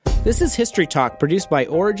This is History Talk, produced by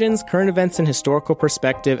Origins, Current Events and Historical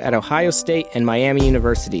Perspective at Ohio State and Miami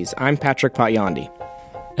Universities. I'm Patrick Potyondy.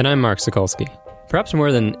 And I'm Mark Sokolsky. Perhaps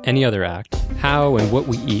more than any other act, how and what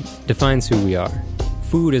we eat defines who we are.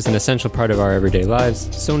 Food is an essential part of our everyday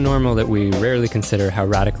lives, so normal that we rarely consider how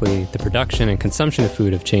radically the production and consumption of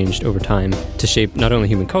food have changed over time to shape not only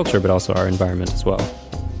human culture, but also our environment as well.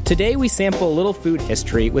 Today we sample a little food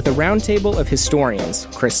history with a roundtable of historians,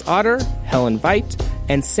 Chris Otter, Helen Veit,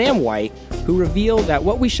 and Sam White, who reveal that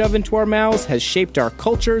what we shove into our mouths has shaped our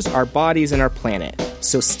cultures, our bodies, and our planet.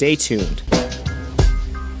 So stay tuned.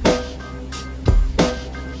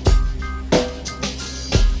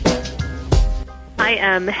 I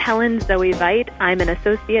am Helen Zoe Veit. I'm an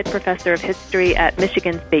associate professor of history at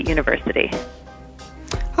Michigan State University.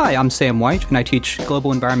 Hi, I'm Sam White, and I teach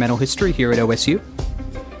global environmental history here at OSU.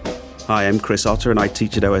 Hi, I'm Chris Otter, and I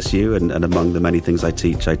teach at OSU, and among the many things I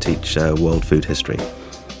teach world food history.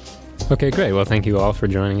 Okay, great. Well, thank you all for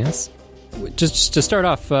joining us. Just to start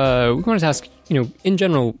off, we wanted to ask, in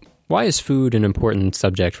general, why is food an important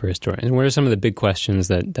subject for historians? What are some of the big questions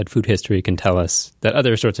that food history can tell us that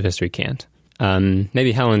other sorts of history can't?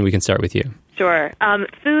 Maybe, Helen, we can start with you. Sure.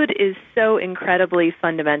 Food is so incredibly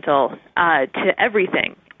fundamental to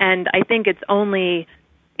everything. And I think it's only,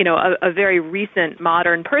 a very recent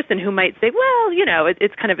modern person who might say, well,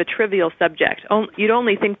 it's kind of a trivial subject. You'd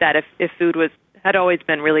only think that if food had always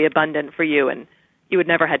been really abundant for you and you would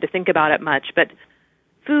never had to think about it much. But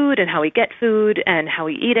food and how we get food and how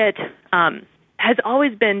we eat it has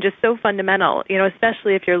always been just so fundamental,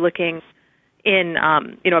 especially if you're looking in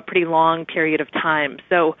a pretty long period of time.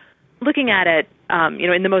 So looking at it,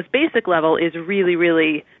 in the most basic level is really,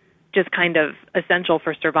 really just kind of essential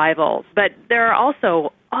for survival. But there are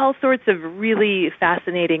also all sorts of really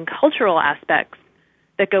fascinating cultural aspects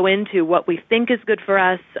that go into what we think is good for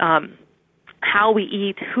us, how we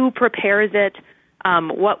eat, who prepares it,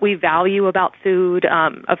 what we value about food.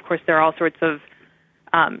 Of course, there are all sorts of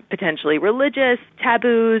potentially religious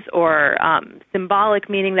taboos or symbolic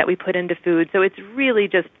meaning that we put into food. So it's really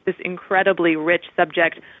just this incredibly rich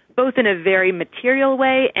subject, both in a very material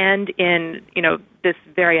way and in, this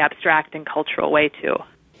very abstract and cultural way, too.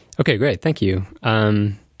 Okay, great. Thank you.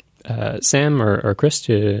 Sam or Chris,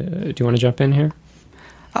 do you want to jump in here?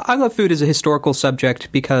 I love food as a historical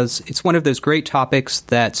subject because it's one of those great topics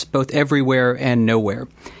that's both everywhere and nowhere.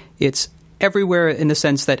 It's everywhere in the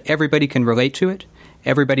sense that everybody can relate to it.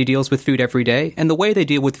 Everybody deals with food every day, and the way they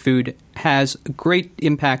deal with food has a great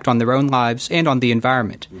impact on their own lives and on the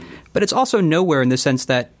environment. But it's also nowhere in the sense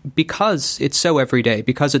that because it's so everyday,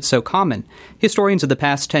 because it's so common, historians of the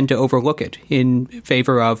past tend to overlook it in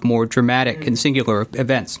favor of more dramatic and singular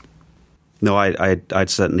events. No, I'd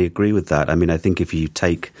certainly agree with that. I mean, I think if you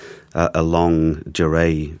take a longue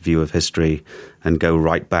durée view of history and go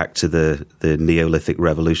right back to the Neolithic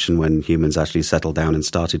revolution when humans actually settled down and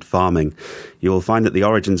started farming, you will find that the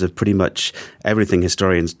origins of pretty much everything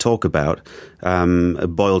historians talk about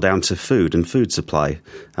boil down to food and food supply.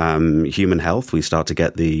 Human health, we start to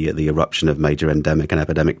get the eruption of major endemic and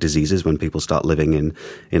epidemic diseases when people start living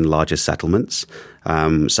in larger settlements.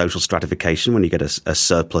 Social stratification, when you get a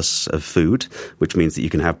surplus of food, which means that you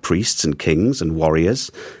can have priests and kings and warriors.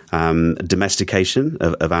 Domestication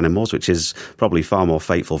of animals, which is probably far more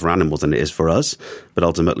fateful for animals than it is for us. But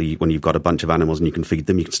ultimately, when you've got a bunch of animals and you can feed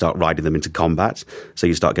them, you can start riding them into combat. So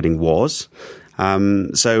you start getting wars.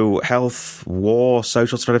 So health, war,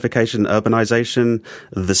 social stratification, urbanization,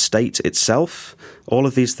 the state itself, all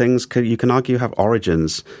of these things, you can argue, have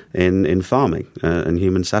origins in farming and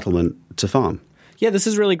human settlement to farm. Yeah, this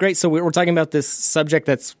is really great. So we're talking about this subject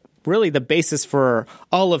that's really the basis for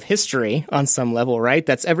all of history on some level, right?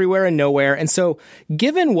 That's everywhere and nowhere. And so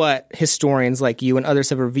given what historians like you and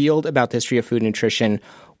others have revealed about the history of food and nutrition,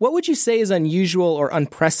 what would you say is unusual or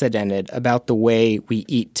unprecedented about the way we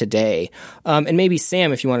eat today? And maybe,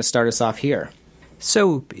 Sam, if you want to start us off here.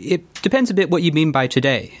 So it depends a bit what you mean by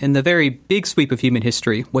today. In the very big sweep of human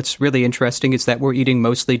history, what's really interesting is that we're eating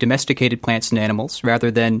mostly domesticated plants and animals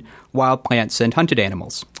rather than wild plants and hunted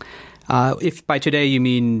animals. If by today you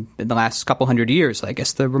mean in the last couple hundred years, I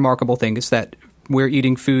guess the remarkable thing is that we're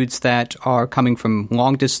eating foods that are coming from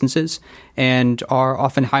long distances and are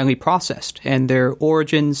often highly processed, and their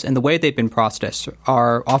origins and the way they've been processed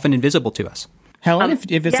are often invisible to us. Helen, if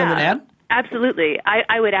it's something to add? Absolutely.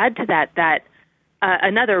 I would add to that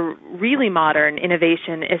another really modern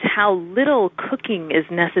innovation is how little cooking is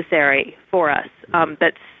necessary for us,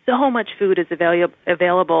 that so much food is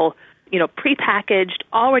available prepackaged,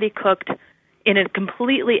 already cooked in a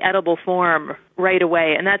completely edible form right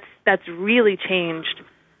away. And that's really changed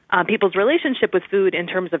people's relationship with food in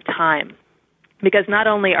terms of time. because not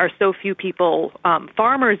only are so few people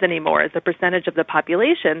farmers anymore as a percentage of the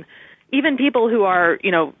population, even people who are,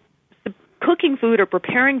 cooking food or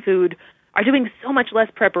preparing food are doing so much less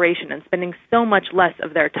preparation and spending so much less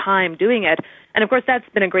of their time doing it. And of course, that's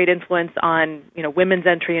been a great influence on, women's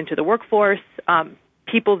entry into the workforce,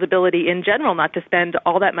 people's ability in general not to spend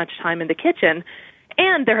all that much time in the kitchen.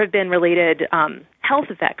 And there have been related health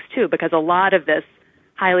effects, too, because a lot of this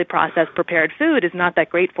highly processed prepared food is not that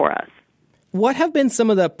great for us. What have been some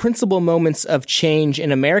of the principal moments of change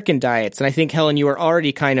in American diets? And I think, Helen, you were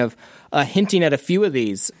already kind of hinting at a few of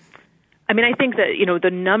these. I mean, I think that, the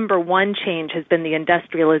number one change has been the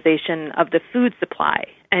industrialization of the food supply.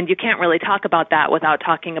 And you can't really talk about that without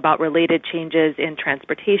talking about related changes in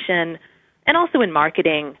transportation and also in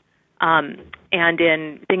marketing and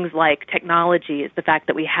in things like technologies, the fact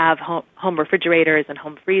that we have home refrigerators and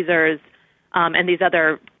home freezers and these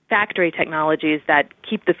other factory technologies that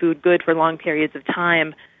keep the food good for long periods of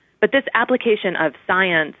time. But this application of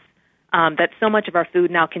science, that so much of our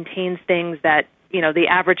food now contains things that the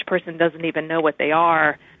average person doesn't even know what they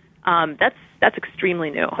are. That's extremely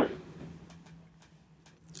new.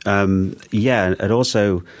 And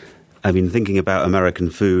also, thinking about American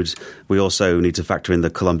foods, we also need to factor in the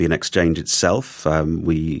Columbian Exchange itself.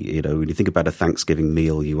 When you think about a Thanksgiving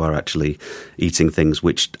meal, you are actually eating things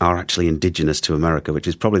which are actually indigenous to America, which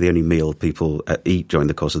is probably the only meal people eat during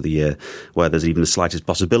the course of the year where there's even the slightest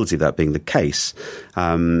possibility of that being the case.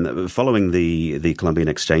 Following the Columbian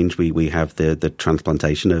Exchange, we have the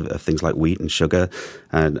transplantation of things like wheat and sugar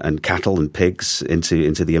and cattle and pigs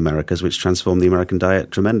into the Americas, which transformed the American diet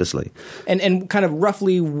tremendously. And kind of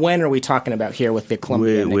roughly when are we talking about here with the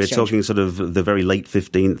Columbian Exchange? We're talking sort of the very late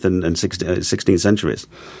 15th and 16th centuries.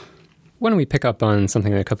 Why don't we pick up on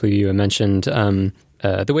something that a couple of you have mentioned,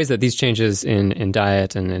 the ways that these changes in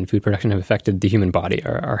diet and in food production have affected the human body,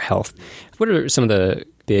 our health. What are some of the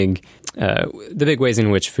big ways in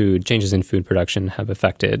which changes in food production have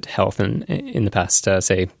affected health in the past,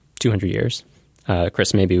 say, 200 years?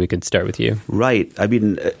 Chris, maybe we could start with you. Right.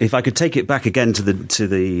 If I could take it back again to the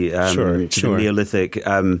Neolithic,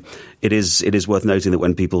 it is worth noting that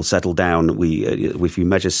when people settle down, if you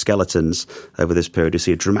measure skeletons over this period, you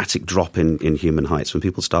see a dramatic drop in human heights. When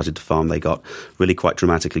people started to farm, they got really quite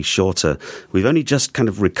dramatically shorter. We've only just kind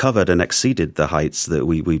of recovered and exceeded the heights that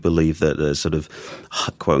we believe that sort of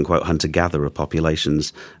quote-unquote hunter-gatherer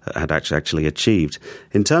populations had actually achieved.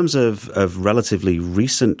 In terms of relatively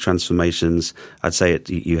recent transformations, I'd say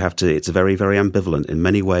it's very, very ambivalent. In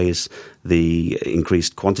many ways, the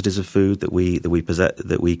increased quantities of food that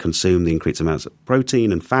we consume, the increased amounts of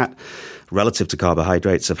protein and fat relative to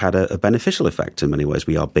carbohydrates have had a beneficial effect in many ways.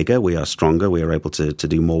 We are bigger, we are stronger, we are able to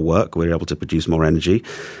do more work, we're able to produce more energy.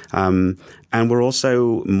 And we're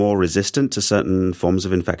also more resistant to certain forms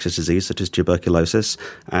of infectious disease, such as tuberculosis.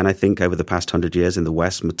 And I think over the past 100 years in the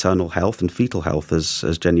West, maternal health and fetal health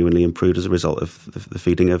has genuinely improved as a result of the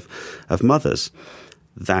feeding of mothers.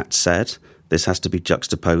 That said, this has to be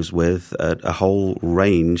juxtaposed with a whole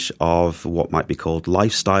range of what might be called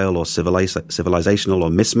lifestyle or civilizational or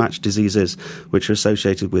mismatched diseases, which are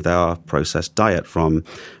associated with our processed diet, from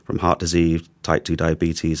heart disease, type 2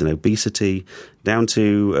 diabetes and obesity, down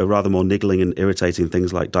to rather more niggling and irritating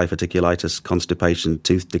things like diverticulitis, constipation,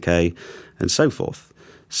 tooth decay, and so forth.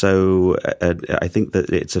 So I think that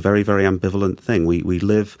it's a very, very ambivalent thing. We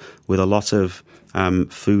live with a lot of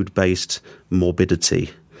food-based morbidity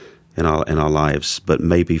in our lives, but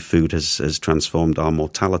maybe food has transformed our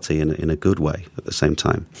mortality in a good way at the same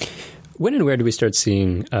time. When and where do we start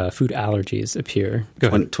seeing food allergies appear?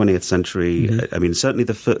 20th century. Mm-hmm. Certainly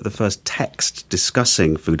the first text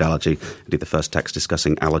discussing food allergy, indeed the first text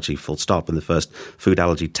discussing allergy full stop, and the first food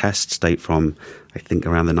allergy tests date from, I think,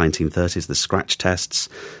 around the 1930s, the scratch tests.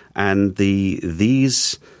 And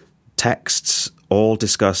these texts all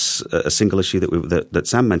discuss a single issue that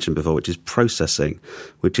Sam mentioned before, which is processing,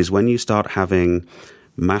 which is when you start having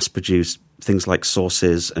mass-produced things like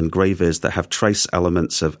sauces and gravies that have trace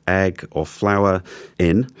elements of egg or flour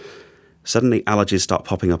in, suddenly allergies start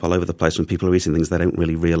popping up all over the place when people are eating things they don't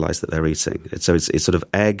really realize that they're eating. So it's sort of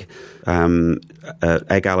egg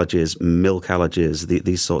allergies, milk allergies,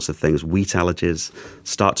 these sorts of things, wheat allergies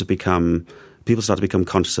people start to become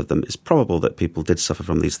conscious of them. It's probable that people did suffer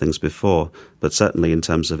from these things before, but certainly in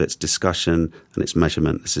terms of its discussion and its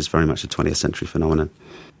measurement, this is very much a 20th century phenomenon.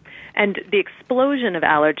 And the explosion of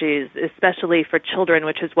allergies, especially for children,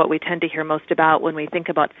 which is what we tend to hear most about when we think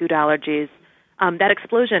about food allergies, that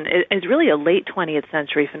explosion is really a late 20th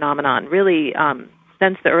century phenomenon. Really,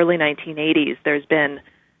 since the early 1980s, there's been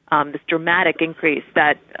this dramatic increase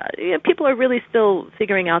that people are really still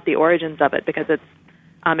figuring out the origins of it, because it's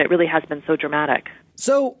It really has been so dramatic.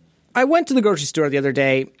 So I went to the grocery store the other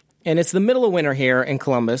day, and it's the middle of winter here in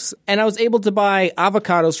Columbus, and I was able to buy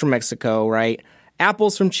avocados from Mexico, right?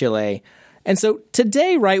 Apples from Chile. And so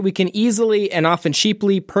today, right, we can easily and often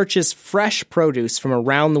cheaply purchase fresh produce from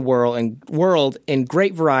around the world in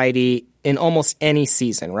great variety in almost any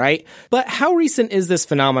season, right? But how recent is this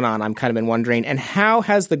phenomenon, I'm kind of been wondering, and how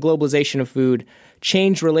has the globalization of food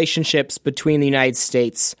changed relationships between the United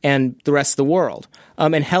States and the rest of the world?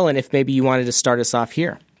 And Helen, if maybe you wanted to start us off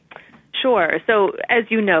here. Sure. So as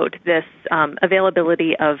you note, this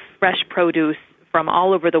availability of fresh produce from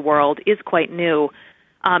all over the world is quite new,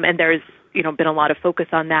 and there's been a lot of focus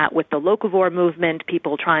on that with the locavore movement,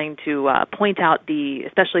 people trying to point out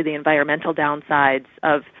especially the environmental downsides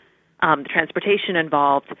of the transportation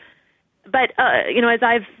involved. But, as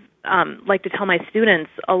I've like to tell my students,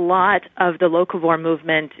 a lot of the locavore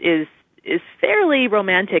movement is fairly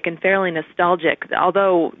romantic and fairly nostalgic.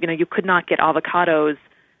 Although, you could not get avocados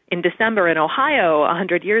in December in Ohio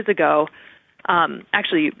 100 years ago,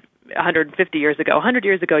 actually 150 years ago. 100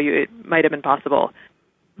 years ago, it might have been possible.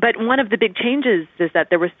 But one of the big changes is that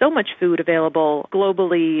there was so much food available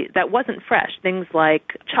globally that wasn't fresh. Things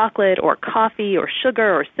like chocolate or coffee or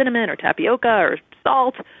sugar or cinnamon or tapioca or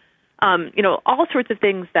salt, all sorts of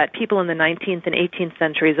things that people in the 19th and 18th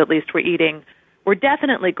centuries at least were eating were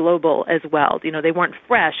definitely global as well. They weren't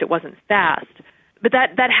fresh. It wasn't fast. But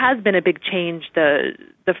that has been a big change,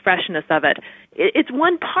 the freshness of it. It's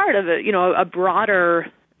one part of a broader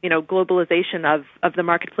globalization of the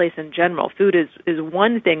marketplace in general. Food is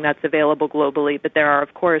one thing that's available globally, but there are,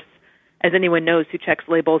 of course, as anyone knows who checks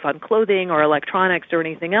labels on clothing or electronics or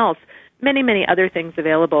anything else, many, many other things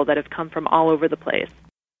available that have come from all over the place.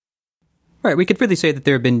 Right. We could really say that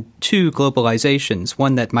there have been two globalizations,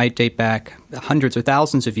 one that might date back hundreds or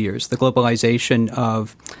thousands of years, the globalization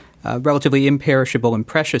of relatively imperishable and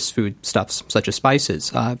precious foodstuffs, such as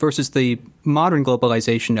spices, versus the modern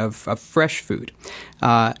globalization of fresh food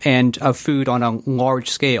and of food on a large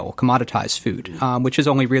scale, commoditized food, which has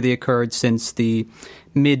only really occurred since the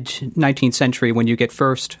mid-19th century when you get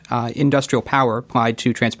first industrial power applied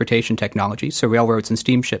to transportation technology, so railroads and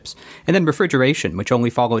steamships, and then refrigeration, which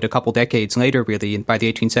only followed a couple decades later, really, by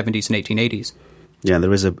the 1870s and 1880s. Yeah,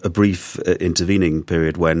 there is a brief intervening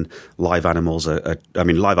period when live animals are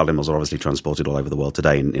obviously transported all over the world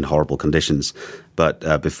today in horrible conditions,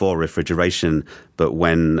 but before refrigeration, but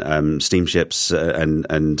when steamships and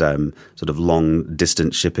sort of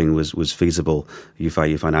long-distance shipping was feasible, you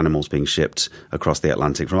find animals being shipped across the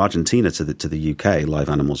Atlantic. From Argentina to the UK, live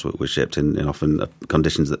animals were shipped in often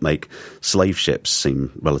conditions that make slave ships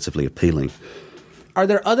seem relatively appealing. Are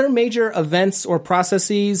there other major events or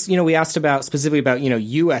processes? We asked specifically about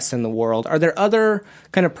U.S. and the world. Are there other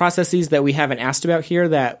kind of processes that we haven't asked about here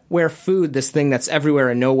where food, this thing that's everywhere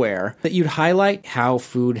and nowhere, that you'd highlight how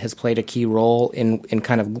food has played a key role in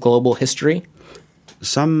kind of global history?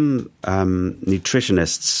 Some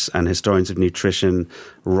nutritionists and historians of nutrition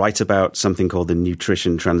write about something called the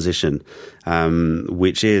nutrition transition,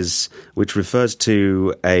 which refers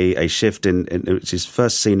to a shift which is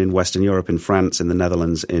first seen in Western Europe, in France, in the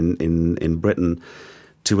Netherlands, in Britain,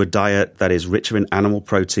 to a diet that is richer in animal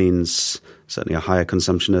proteins, certainly a higher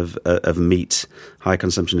consumption of meat, higher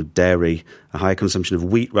consumption of dairy, a higher consumption of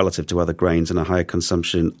wheat relative to other grains, and a higher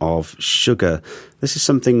consumption of sugar. This is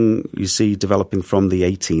something you see developing from the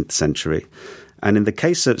 18th century. And in the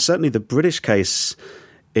case of, certainly the British case,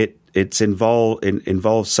 it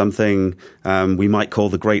involves something we might call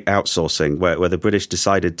the great outsourcing, where the British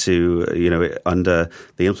decided to, under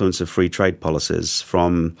the influence of free trade policies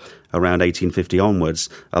from around 1850 onwards,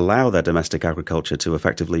 allow their domestic agriculture to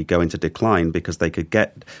effectively go into decline because they could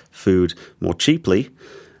get food more cheaply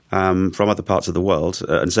from other parts of the world,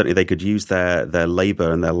 and certainly they could use their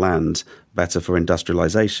labor and their land better for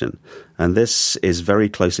industrialization. And this is very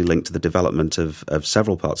closely linked to the development of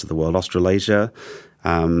several parts of the world, Australasia,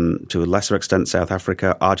 to a lesser extent South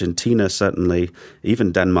Africa, Argentina certainly,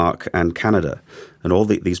 even Denmark and Canada. And all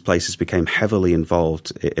these places became heavily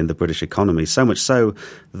involved in the British economy, so much so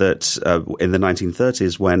that in the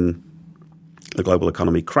 1930s, when the global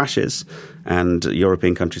economy crashes and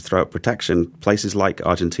European countries throw up protection, places like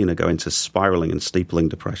Argentina go into spiraling and steepling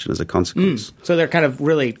depression as a consequence. So they're kind of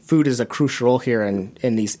really, food is a crucial role here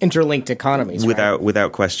in these interlinked economies, right?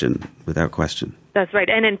 Without question. That's right.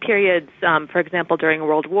 And in periods, for example, during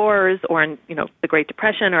world wars or in the Great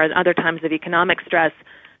Depression or in other times of economic stress,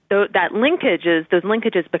 those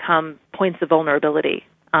linkages become points of vulnerability.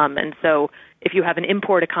 And so if you have an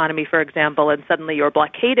import economy, for example, and suddenly you're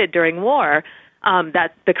blockaded during war,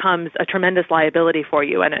 that becomes a tremendous liability for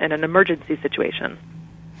you and an emergency situation.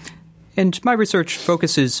 And my research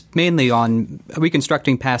focuses mainly on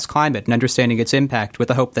reconstructing past climate and understanding its impact with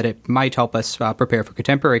the hope that it might help us prepare for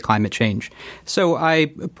contemporary climate change. So I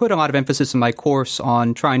put a lot of emphasis in my course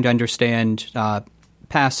on trying to understand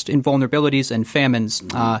past invulnerabilities and famines.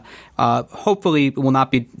 Hopefully it will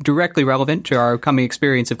not be directly relevant to our coming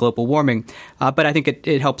experience of global warming, but I think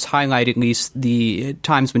it helps highlight at least the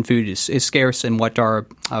times when food is scarce and what our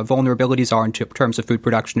vulnerabilities are in terms of food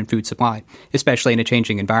production and food supply, especially in a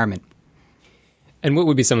changing environment. And what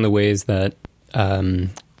would be some of the ways that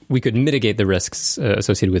we could mitigate the risks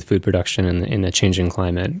associated with food production in a changing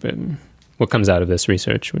climate? What comes out of this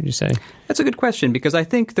research, would you say? That's a good question, because I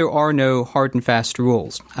think there are no hard and fast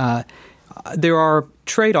rules. There are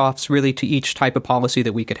trade-offs, really, to each type of policy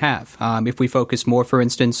that we could have. If we focus more, for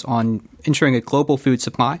instance, on ensuring a global food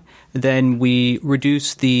supply, then we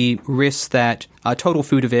reduce the risk that total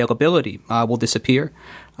food availability will disappear.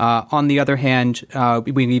 On the other hand,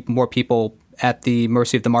 we leave more people at the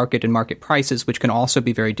mercy of the market and market prices, which can also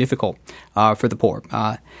be very difficult for the poor.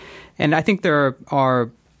 And I think there are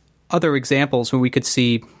other examples where we could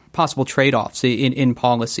see possible trade-offs in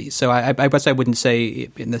policy. So I guess I wouldn't say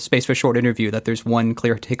in the space for a short interview that there's one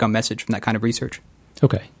clear take-home message from that kind of research.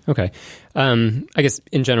 Okay. I guess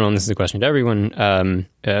in general, and this is a question to everyone,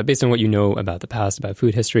 based on what you know about the past, about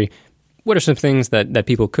food history, what are some things that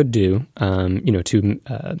people could do, to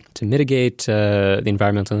mitigate the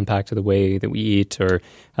environmental impact of the way that we eat, or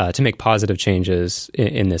to make positive changes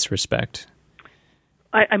in this respect?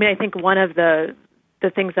 I mean, I think one of the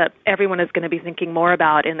things that everyone is going to be thinking more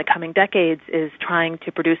about in the coming decades is trying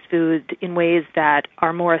to produce food in ways that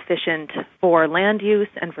are more efficient for land use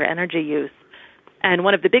and for energy use. And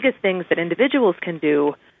one of the biggest things that individuals can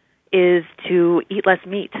do is to eat less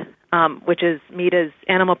meat, which is meat is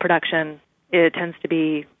animal production. It tends to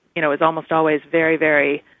be, is almost always very,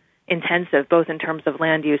 very intensive, both in terms of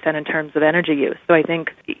land use and in terms of energy use. So I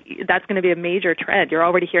think that's going to be a major trend. You're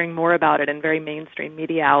already hearing more about it in very mainstream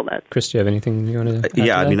media outlets. Chris, do you have anything you want to add?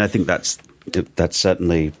 Yeah, I mean, I think that's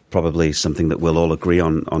certainly probably something that we'll all agree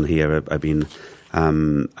on here. I mean,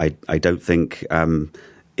 I don't think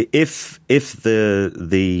if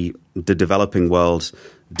the developing world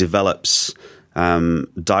develops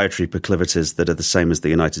dietary proclivities that are the same as the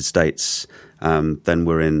United States, then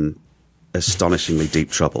we're in astonishingly deep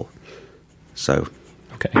trouble. So,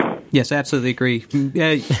 okay, yes, I absolutely agree.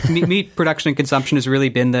 Meat production and consumption has really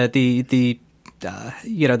been the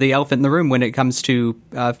elephant in the room when it comes to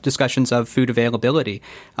discussions of food availability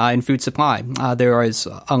and food supply. There is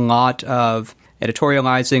a lot of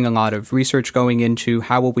editorializing, a lot of research going into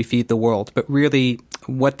how will we feed the world, but really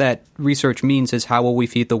what that research means is how will we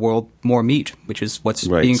feed the world more meat, which is what's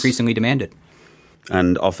being increasingly demanded.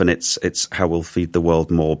 And often it's how we'll feed the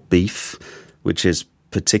world more beef, which is a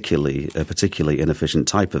particularly inefficient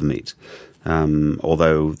type of meat.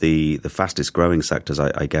 Although the fastest growing sectors,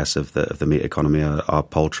 I guess, of the meat economy are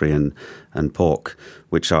poultry and pork,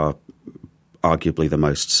 which are arguably the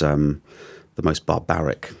most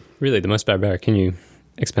barbaric. Really, the most barbaric. Can you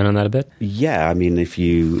expand on that a bit? Yeah, I mean, if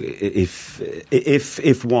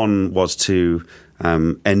one was to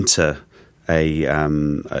enter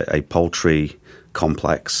a poultry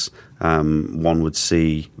complex, one would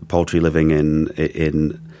see poultry living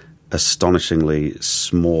in astonishingly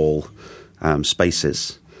small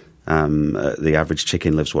spaces. The average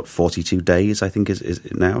chicken lives 42 days, I think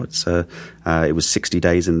is now. It was 60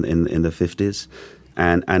 days in the 50s,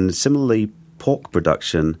 and similarly, pork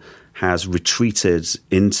production has retreated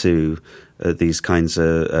into these kinds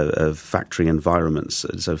of factory environments.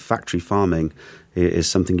 So factory farming is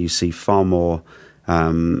something you see far more.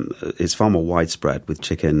 It's far more widespread with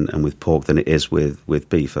chicken and with pork than it is with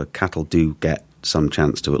beef. Cattle do get some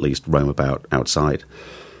chance to at least roam about outside.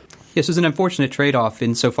 Yes, there's an unfortunate trade-off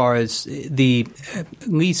insofar as the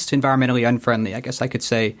least environmentally unfriendly, I guess I could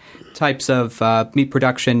say, types of meat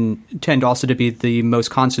production tend also to be the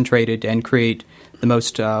most concentrated and create the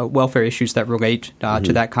most welfare issues that relate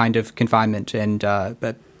to that kind of confinement and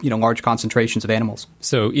large concentrations of animals.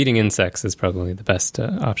 So eating insects is probably the best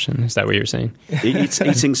option. Is that what you're saying?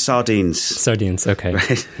 Eating sardines. Sardines, okay.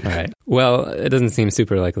 Right. All right. Well, it doesn't seem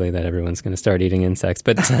super likely that everyone's going to start eating insects,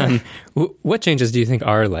 but what changes do you think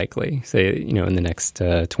are likely, say, in the next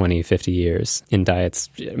 20, 50 years in diets,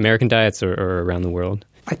 American diets or around the world?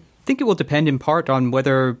 I think it will depend in part on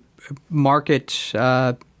whether market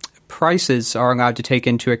prices are allowed to take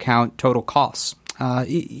into account total costs.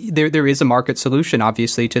 There is a market solution,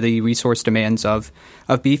 obviously, to the resource demands of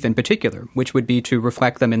beef in particular, which would be to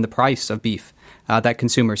reflect them in the price of beef that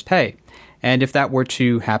consumers pay. And if that were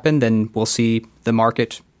to happen, then we'll see the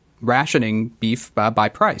market rationing beef by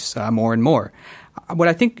price more and more. What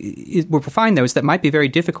I think we'll find, though, is that might be very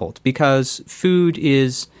difficult because food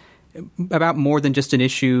is about more than just an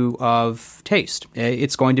issue of taste.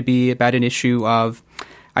 It's going to be about an issue of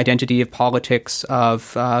identity, of politics,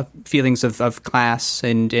 of feelings of class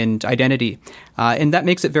and identity. And that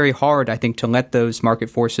makes it very hard, I think, to let those market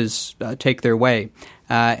forces take their way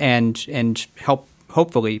and help,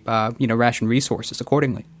 hopefully, ration resources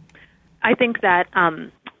accordingly. I think that,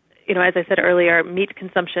 as I said earlier, meat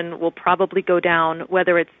consumption will probably go down,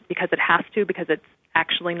 whether it's because it has to, because it's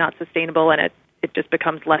actually not sustainable and it just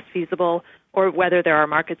becomes less feasible, or whether there are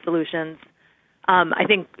market solutions. I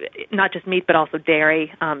think not just meat, but also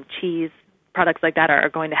dairy, cheese, products like that are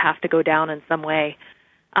going to have to go down in some way.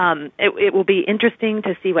 It will be interesting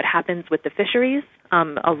to see what happens with the fisheries.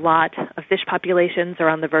 A lot of fish populations are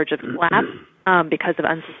on the verge of collapse because of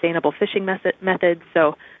unsustainable fishing methods.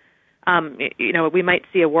 So, we might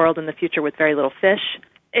see a world in the future with very little fish.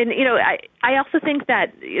 And, I also think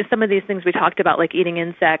that some of these things we talked about, like eating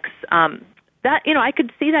insects, that, I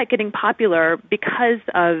could see that getting popular because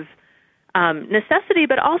of necessity,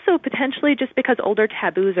 but also potentially just because older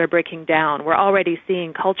taboos are breaking down. We're already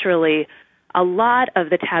seeing culturally a lot of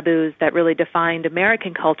the taboos that really defined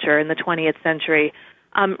American culture in the 20th century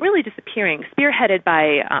really disappearing, spearheaded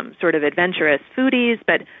by sort of adventurous foodies,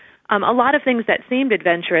 but a lot of things that seemed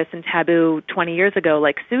adventurous and taboo 20 years ago,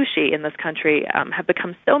 like sushi in this country, have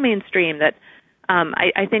become so mainstream that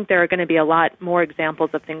I think there are going to be a lot more examples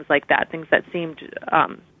of things like that, things that seemed,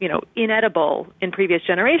 inedible in previous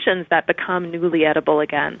generations that become newly edible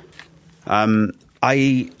again.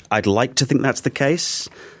 I'd like to think that's the case.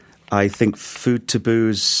 I think food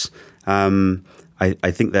taboos,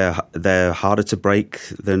 I think they're harder to break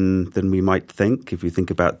than we might think. If you think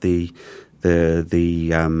about the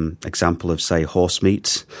example of, say, horse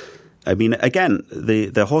meat. I mean, again,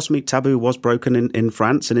 the horse meat taboo was broken in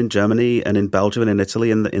France and in Germany and in Belgium and in Italy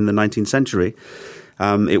in the 19th century.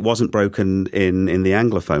 It wasn't broken in the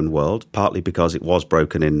Anglophone world, partly because it was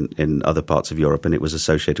broken in other parts of Europe and it was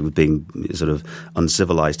associated with being sort of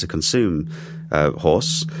uncivilized to consume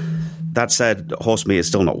horse. That said, horse meat is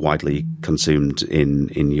still not widely consumed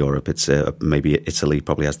in Europe. It's maybe Italy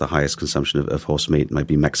probably has the highest consumption of horse meat.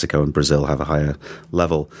 Maybe Mexico and Brazil have a higher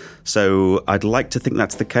level. So I'd like to think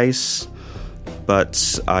that's the case,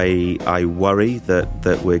 but I worry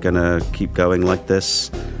that we're going to keep going like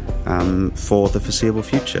this for the foreseeable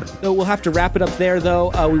future. So we'll have to wrap it up there,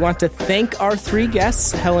 though. We want to thank our three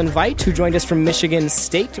guests, Helen Veit, who joined us from Michigan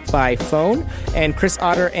State by phone, and Chris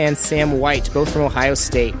Otter and Sam White, both from Ohio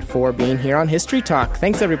State, for being here on History Talk.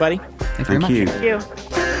 Thanks, everybody. Thank you very much. Thank you.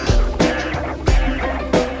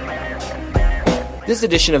 This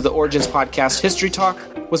edition of the Origins Podcast, History Talk,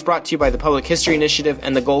 was brought to you by the Public History Initiative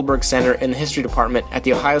and the Goldberg Center in the History Department at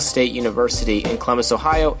The Ohio State University in Columbus,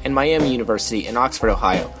 Ohio, and Miami University in Oxford,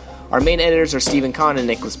 Ohio. Our main editors are Stephen Kahn and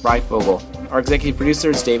Nicholas Breifogel. Our executive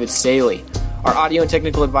producer is David Staley. Our audio and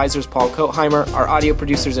technical advisors Paul Kotheimer. Our audio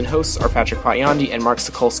producers and hosts are Patrick Potyondy and Mark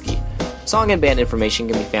Sokolsky. Song and band information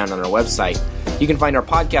can be found on our website. You can find our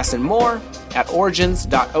podcast and more at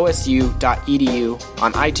origins.osu.edu,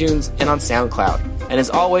 on iTunes, and on SoundCloud. And as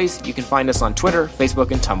always, you can find us on Twitter,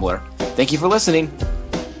 Facebook, and Tumblr. Thank you for listening.